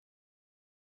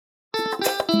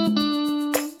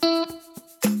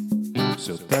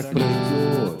Все так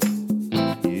пройдет,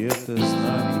 и это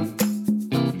знай.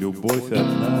 Любовь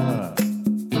одна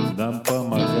нам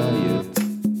помогает,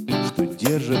 что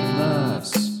держит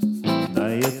нас на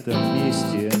этом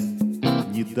месте,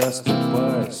 не даст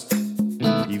упасть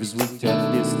и взвыть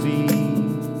от бедствий.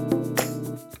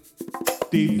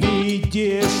 Ты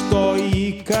видишь, что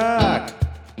и как,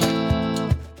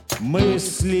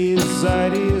 мысли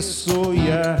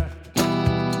зарисуя,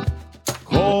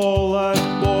 холод,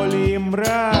 боль и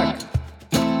мрак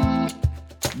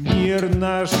мир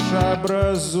наш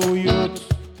образуют.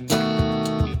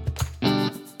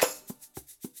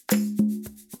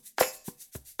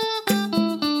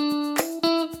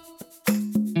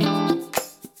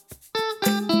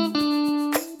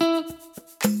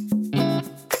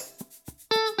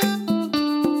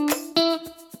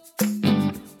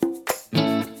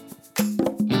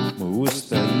 Мы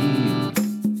устоим,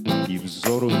 и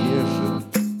взор удержим,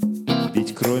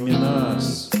 ведь кроме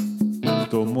нас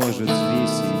кто может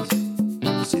взвесить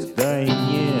все да и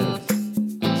нет,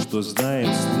 что знаем,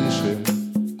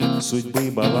 слышим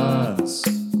судьбы баланс,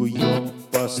 куем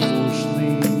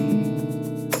послушный.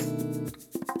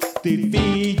 Ты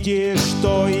видишь,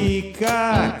 что и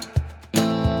как,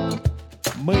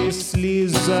 мысли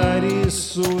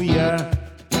зарисуя,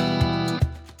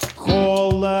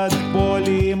 холод, боль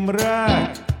и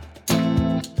мрак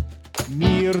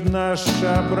мир наш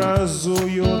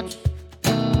образуют.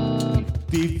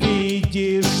 Ты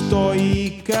видишь, что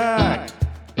и как,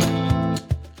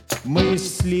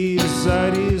 мысли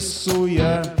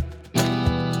зарисуя,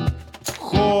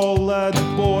 холод,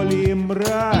 боль и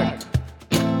мрак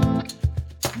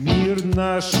мир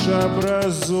наш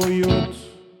образуют.